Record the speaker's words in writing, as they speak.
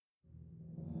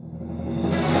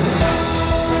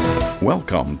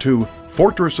Welcome to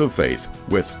Fortress of Faith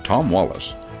with Tom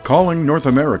Wallace, calling North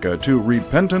America to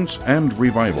repentance and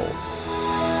revival.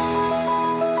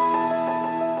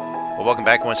 Well, welcome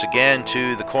back once again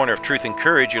to the Corner of Truth and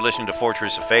Courage. You're listening to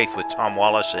Fortress of Faith with Tom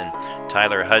Wallace and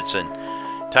Tyler Hudson.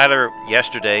 Tyler,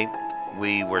 yesterday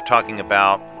we were talking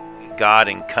about God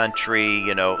and country.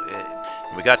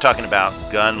 We got talking about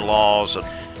gun laws,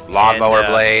 lawnmower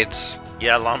blades.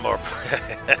 Yeah, lawnmower.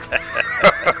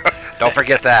 Don't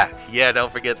forget that. Yeah,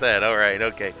 don't forget that. All right,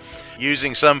 okay.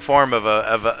 Using some form of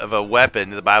a weapon.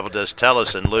 The Bible does tell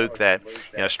us in Luke that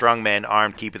a strong man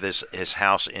armed keepeth his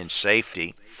house in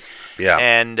safety. Yeah.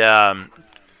 And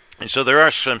so there are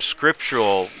some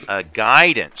scriptural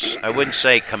guidance. I wouldn't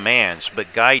say commands,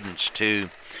 but guidance to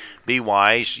be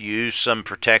wise, use some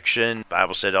protection. The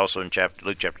Bible said also in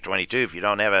Luke chapter 22, if you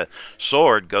don't have a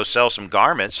sword, go sell some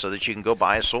garments so that you can go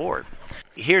buy a sword.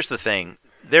 Here's the thing.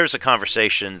 There's a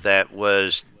conversation that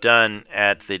was done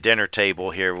at the dinner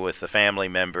table here with a family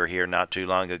member here not too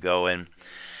long ago, and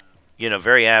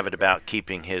very avid about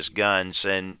keeping his guns.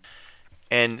 And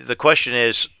the question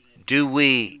is, do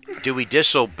we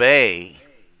disobey?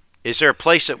 Is there a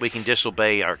place that we can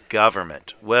disobey our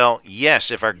government? Well,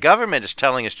 yes, if our government is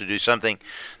telling us to do something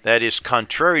that is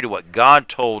contrary to what God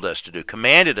told us to do,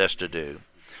 commanded us to do,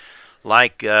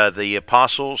 like the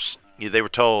apostles, they were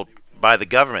told by the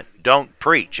government, don't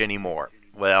preach anymore.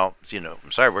 Well,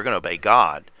 I'm sorry, we're going to obey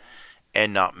God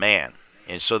and not man.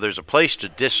 And so there's a place to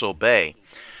disobey.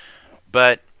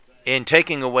 But in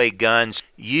taking away guns,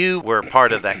 you were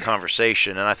part of that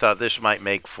conversation, and I thought this might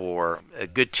make for a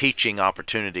good teaching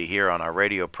opportunity here on our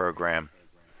radio program.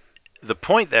 The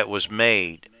point that was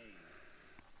made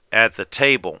at the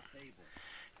table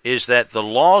is that the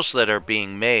laws that are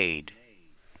being made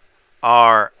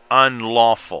are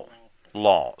unlawful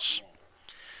laws.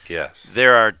 Yes.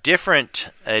 There are different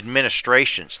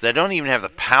administrations that don't even have the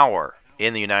power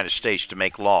in the United States to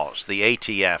make laws. The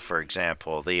ATF, for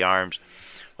example, the arms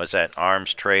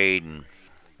trade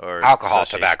or alcohol,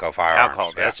 tobacco, firearms.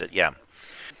 Alcohol, that's it, yeah.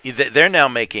 They're now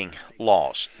making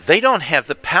laws. They don't have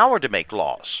the power to make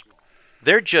laws.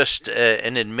 They're just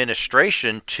an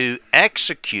administration to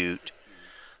execute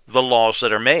the laws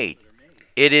that are made.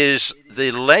 It is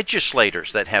the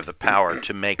legislators that have the power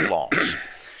to make laws.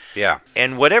 Yeah.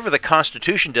 And whatever the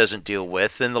Constitution doesn't deal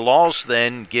with, then the laws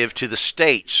then give to the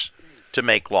states to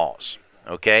make laws,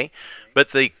 okay?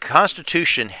 But the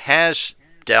Constitution has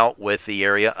dealt with the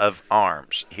area of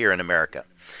arms here in America.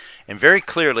 And very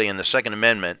clearly in the Second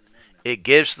Amendment, it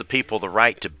gives the people the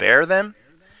right to bear them,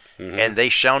 and they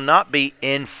shall not be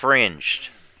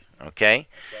infringed, okay?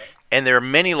 And there are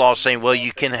many laws saying, well,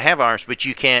 you can have arms, but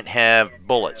you can't have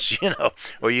bullets,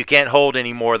 or you can't hold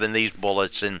any more than these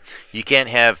bullets, and you can't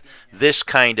have this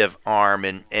kind of arm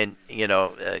and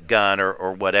a gun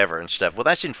or whatever and stuff. Well,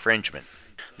 that's infringement.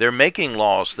 They're making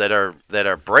laws that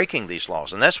are breaking these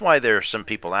laws, and that's why there are some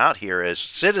people out here as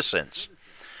citizens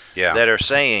that are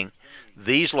saying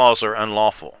these laws are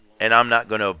unlawful, and I'm not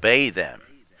going to obey them.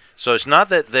 So it's not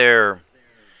that they're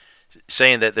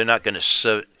saying that they're not going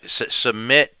to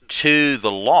submit to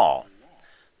the law.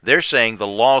 They're saying the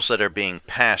laws that are being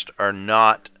passed are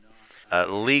not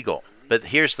legal. But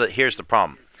here's the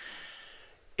problem.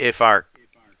 If our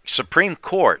Supreme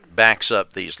Court backs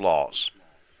up these laws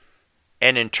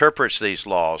and interprets these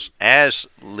laws as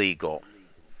legal,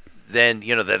 then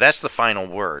that's the final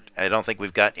word. I don't think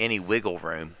we've got any wiggle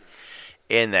room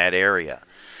in that area.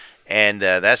 And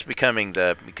that's becoming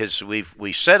because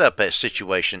we set up a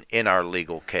situation in our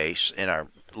legal case, in our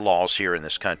laws here in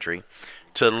this country,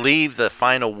 to leave the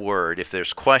final word. If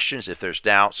there's questions, if there's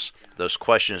doubts, those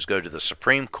questions go to the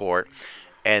Supreme Court,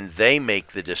 and they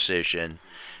make the decision,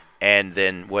 and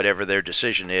then whatever their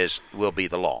decision is will be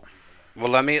the law. Well,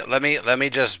 let me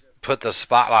just put the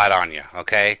spotlight on you,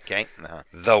 okay? Okay.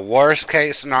 The worst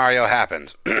case scenario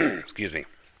happens. Excuse me.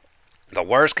 The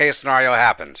worst case scenario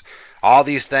happens. All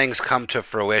these things come to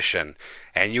fruition,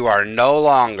 and you are no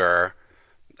longer,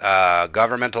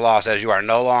 governmental law says you are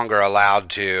no longer allowed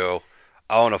to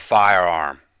own a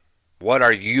firearm. What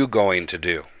are you going to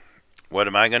do? What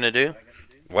am I going to do?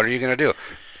 What are you going to do?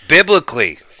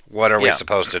 Biblically, what are we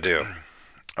supposed to do?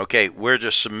 Okay, we're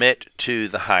to submit to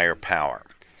the higher power.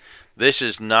 This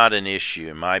is not an issue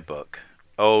in my book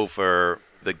over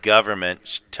the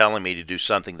government telling me to do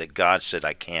something that God said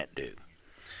I can't do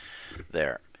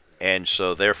there. And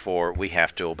so, therefore, we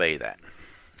have to obey that.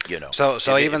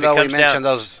 So even though we mentioned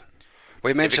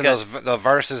those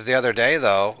verses the other day,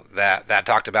 though, that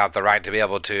talked about the right to be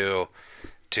able to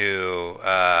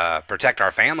protect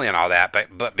our family and all that,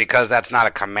 but because that's not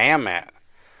a commandment,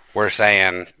 we're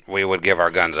saying we would give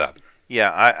our guns up. Yeah,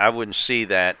 I wouldn't see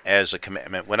that as a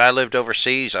commitment. When I lived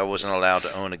overseas, I wasn't allowed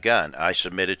to own a gun. I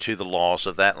submitted to the laws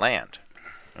of that land.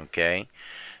 Okay?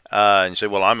 And say,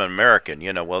 well, I'm an American.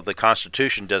 Well, the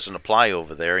Constitution doesn't apply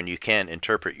over there, and you can't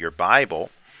interpret your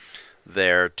Bible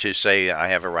there to say I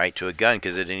have a right to a gun,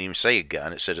 because it didn't even say a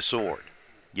gun. It said a sword.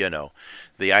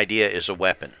 The idea is a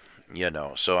weapon.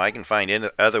 So I can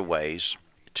find other ways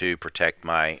to protect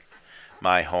my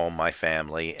home, my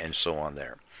family, and so on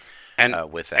there. And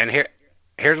with that. And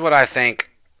here's what I think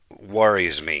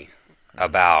worries me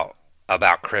about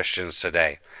Christians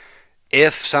today.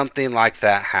 If something like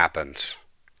that happens,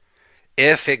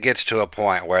 if it gets to a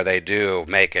point where they do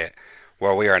make it,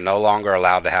 where we are no longer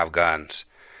allowed to have guns,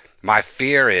 my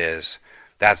fear is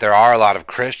that there are a lot of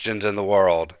Christians in the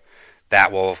world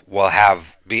that will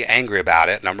be angry about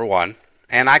it, number one,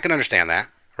 and I can understand that,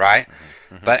 right?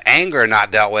 Mm-hmm. But anger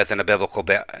not dealt with in a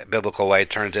biblical way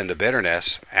turns into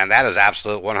bitterness, and that is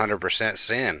absolute 100%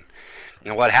 sin.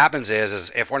 And what happens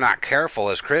is if we're not careful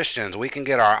as Christians, we can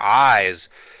get our eyes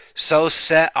so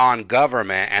set on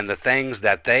government and the things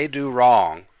that they do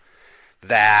wrong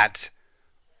that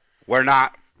we're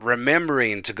not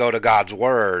remembering to go to God's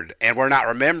Word, and we're not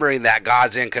remembering that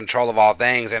God's in control of all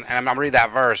things. And I'm going to read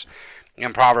that verse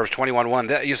in Proverbs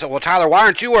 21:1. You say, well, Tyler, why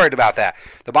aren't you worried about that?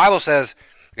 The Bible says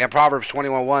in Proverbs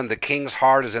 21:1, the king's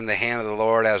heart is in the hand of the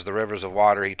Lord, as the rivers of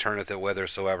water, he turneth it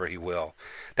whithersoever he will.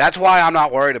 That's why I'm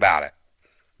not worried about it,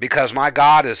 because my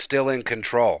God is still in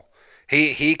control.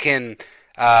 He can...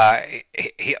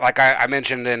 like I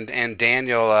mentioned in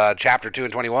Daniel chapter 2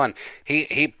 and 21,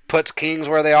 he puts kings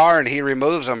where they are and he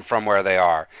removes them from where they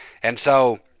are. And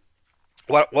so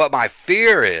what my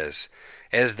fear is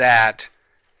that,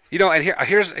 and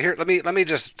here let me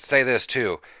just say this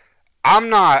too. I don't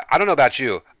know about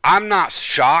you, I'm not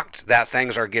shocked that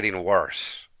things are getting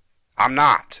worse. I'm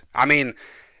not. I mean,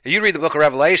 you read the book of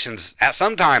Revelations,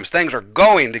 sometimes things are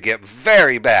going to get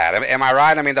very bad. Am I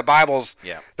right? I mean, the Bible's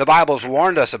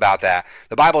warned us about that.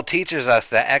 The Bible teaches us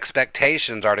that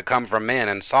expectations are to come from men.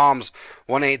 In Psalms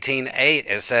 118:8,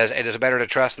 it says, it is better to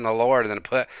trust in the Lord than to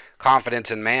put confidence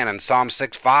in man. In Psalm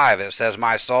 6:5, it says,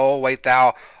 my soul, wait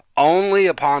thou only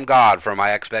upon God, for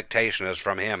my expectation is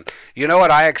from him. You know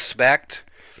what I expect,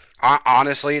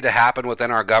 honestly, to happen within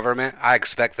our government? I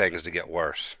expect things to get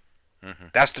worse. Mm-hmm.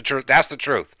 That's the truth. That's the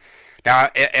truth.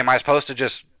 Now, am I supposed to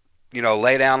just,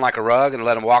 lay down like a rug and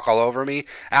let them walk all over me?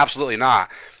 Absolutely not.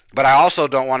 But I also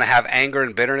don't want to have anger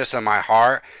and bitterness in my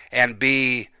heart and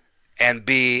be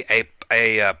a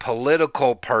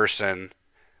political person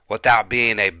without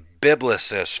being a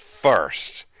biblicist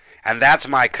first. And that's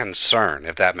my concern,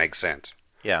 if that makes sense.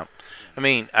 Yeah. I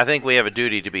mean, I think we have a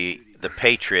duty to be the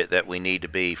patriot that we need to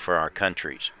be for our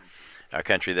countries. Our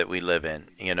country that we live in.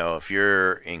 If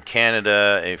you're in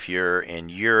Canada, if you're in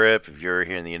Europe, if you're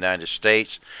here in the United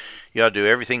States, you ought to do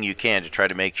everything you can to try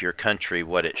to make your country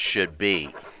what it should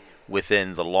be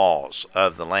within the laws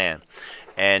of the land,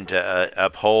 and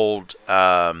uphold,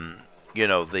 uphold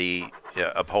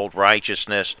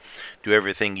righteousness. Do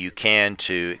everything you can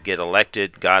to get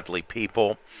elected godly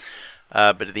people.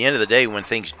 But at the end of the day, when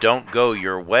things don't go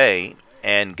your way,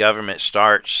 and government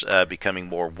starts becoming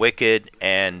more wicked,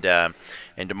 and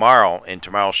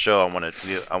tomorrow's show,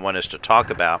 I want us to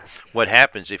talk about what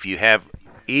happens if you have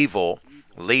evil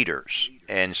leaders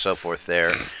and so forth.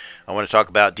 There, I want to talk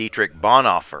about Dietrich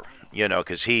Bonhoeffer,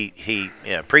 because he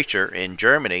preacher in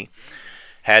Germany,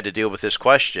 had to deal with this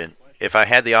question: if I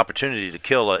had the opportunity to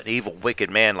kill an evil, wicked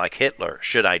man like Hitler,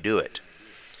 should I do it?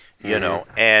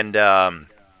 And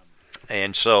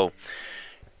so.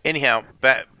 Anyhow,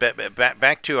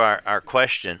 back to our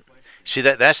question. See,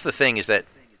 that's the thing, is that,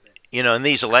 in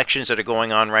these elections that are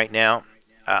going on right now,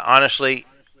 honestly,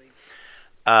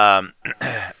 I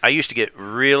used to get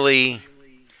really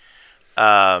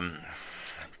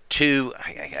too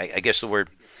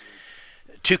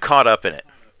caught up in it.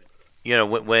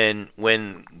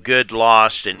 When good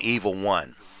lost and evil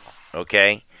won.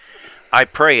 Okay? I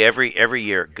pray every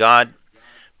year, God,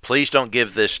 please don't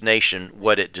give this nation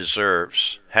what it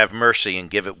deserves. Have mercy and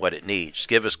give it what it needs.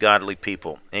 Give us godly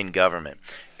people in government.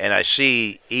 And I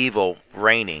see evil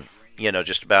reigning,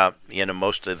 just about,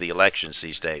 most of the elections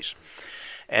these days.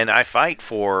 And I fight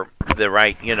for the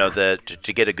right,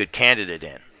 to get a good candidate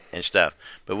in and stuff.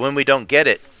 But when we don't get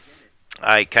it,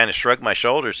 I kind of shrug my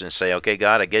shoulders and say, okay,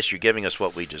 God, I guess you're giving us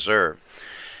what we deserve.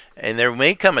 And there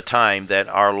may come a time that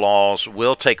our laws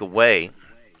will take away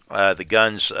the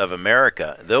guns of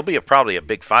America. There'll be probably a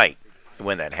big fight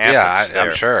when that happens. Yeah,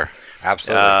 I'm sure.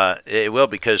 Absolutely. It will,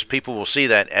 because people will see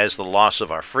that as the loss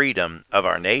of our freedom, of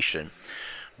our nation.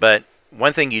 But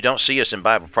one thing you don't see us in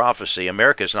Bible prophecy,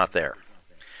 America's not there.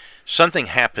 something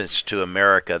happens to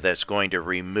America that's going to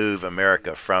remove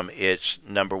America from its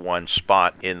number one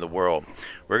spot in the world.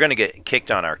 We're going to get kicked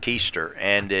on our keister,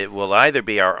 and it will either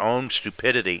be our own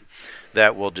stupidity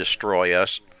that will destroy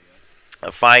us,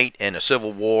 a fight and a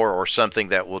civil war or something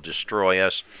that will destroy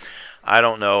us. I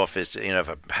don't know if it's, if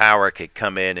a power could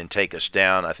come in and take us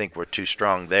down. I think we're too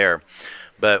strong there.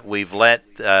 But we've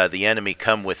let the enemy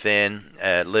come within,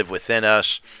 live within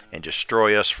us, and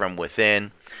destroy us from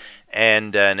within.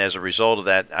 And as a result of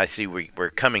that, I see we're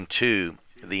coming to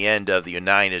the end of the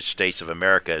United States of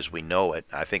America as we know it.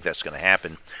 I think that's going to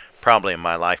happen probably in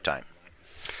my lifetime.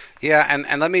 Yeah,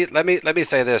 and let me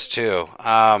say this too.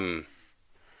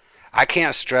 I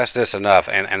can't stress this enough,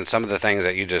 and some of the things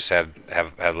that you just said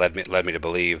have led me to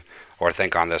believe or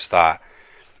think on this thought.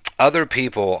 Other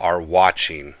people are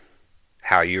watching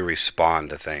how you respond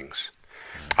to things.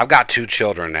 I've got 2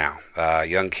 children now,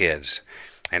 young kids.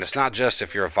 And it's not just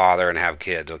if you're a father and have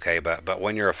kids, okay? But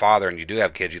when you're a father and you do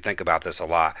have kids, you think about this a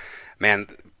lot. Man,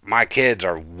 my kids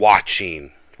are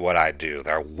watching what I do.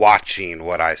 They're watching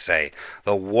what I say.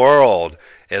 The world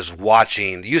is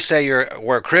watching. You say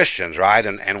we're Christians, right?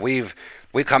 And we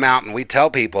come out and we tell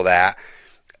people that.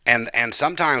 And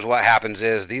sometimes what happens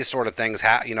is these sort of things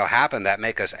happen that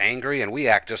make us angry, and we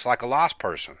act just like a lost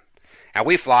person. And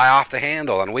we fly off the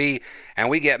handle, and we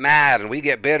get mad, and we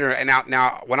get bitter. And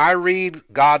now, when I read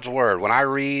God's Word, when I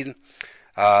read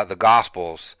the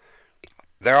Gospels,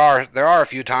 there are a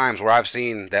few times where I've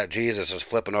seen that Jesus is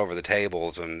flipping over the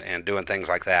tables and doing things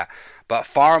like that. But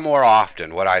far more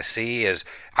often, what I see is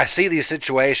these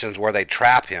situations where they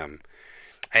trap him,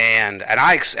 and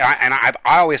I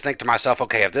always think to myself,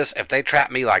 okay, if they trap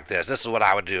me like this is what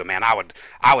I would do, man.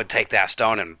 I would take that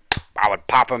stone and I would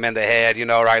pop him in the head,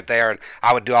 right there, and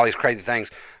I would do all these crazy things.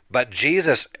 But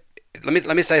Jesus,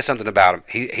 let me say something about him.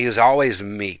 He was always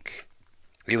meek.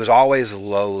 He was always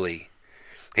lowly.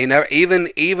 He never,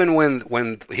 even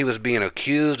when he was being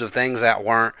accused of things that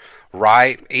weren't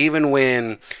right, even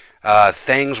when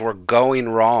things were going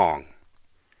wrong,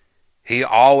 he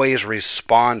always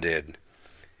responded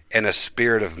in a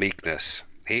spirit of meekness.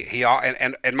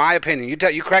 And in my opinion,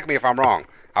 you correct me if I'm wrong.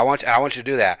 I want you to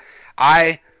do that.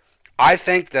 I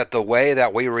think that the way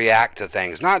that we react to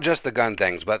things, not just the gun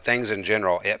things, but things in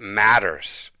general, it matters.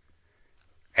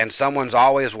 And someone's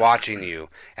always watching you.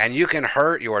 And you can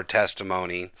hurt your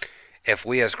testimony if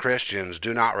we as Christians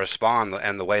do not respond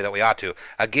in the way that we ought to.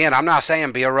 Again, I'm not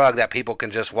saying be a rug that people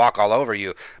can just walk all over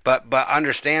you, but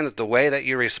understand that the way that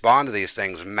you respond to these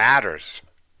things matters.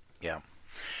 Yeah.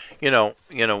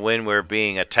 When we're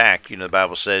being attacked, the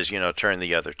Bible says, turn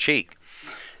the other cheek.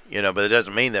 But it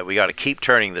doesn't mean that we got to keep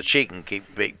turning the cheek and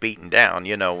keep beating down.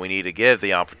 We need to give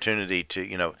the opportunity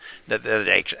to,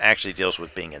 that actually deals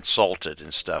with being insulted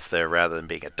and stuff there rather than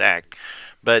being attacked.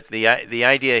 But the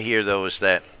idea here, though, is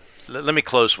that, let me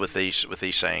close with these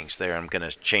sayings there. I'm going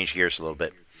to change gears a little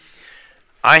bit.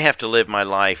 I have to live my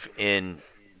life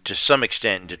to some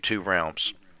extent, into 2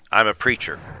 realms. I'm a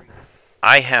preacher.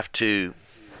 I have to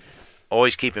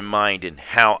always keep in mind in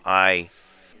how I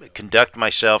conduct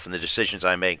myself and the decisions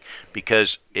I make,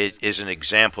 because it is an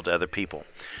example to other people.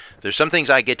 There's some things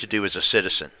I get to do as a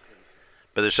citizen,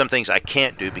 but there's some things I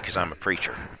can't do because I'm a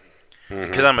preacher.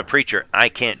 Mm-hmm. Because I'm a preacher, I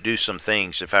can't do some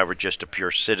things if I were just a pure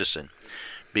citizen,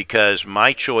 because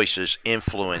my choices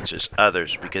influences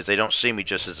others, because they don't see me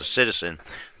just as a citizen,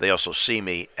 they also see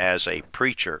me as a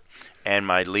preacher, and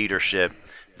my leadership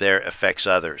there affects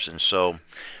others. And so,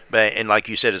 and like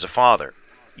you said, as a father,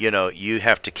 you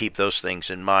have to keep those things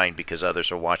in mind because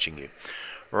others are watching you.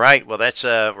 Right, well, that's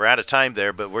we're out of time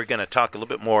there, but we're going to talk a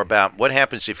little bit more about what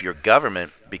happens if your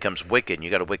government becomes wicked and you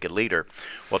got a wicked leader.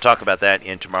 We'll talk about that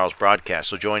in tomorrow's broadcast.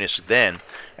 So join us then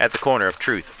at the corner of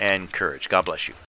truth and courage. God bless you.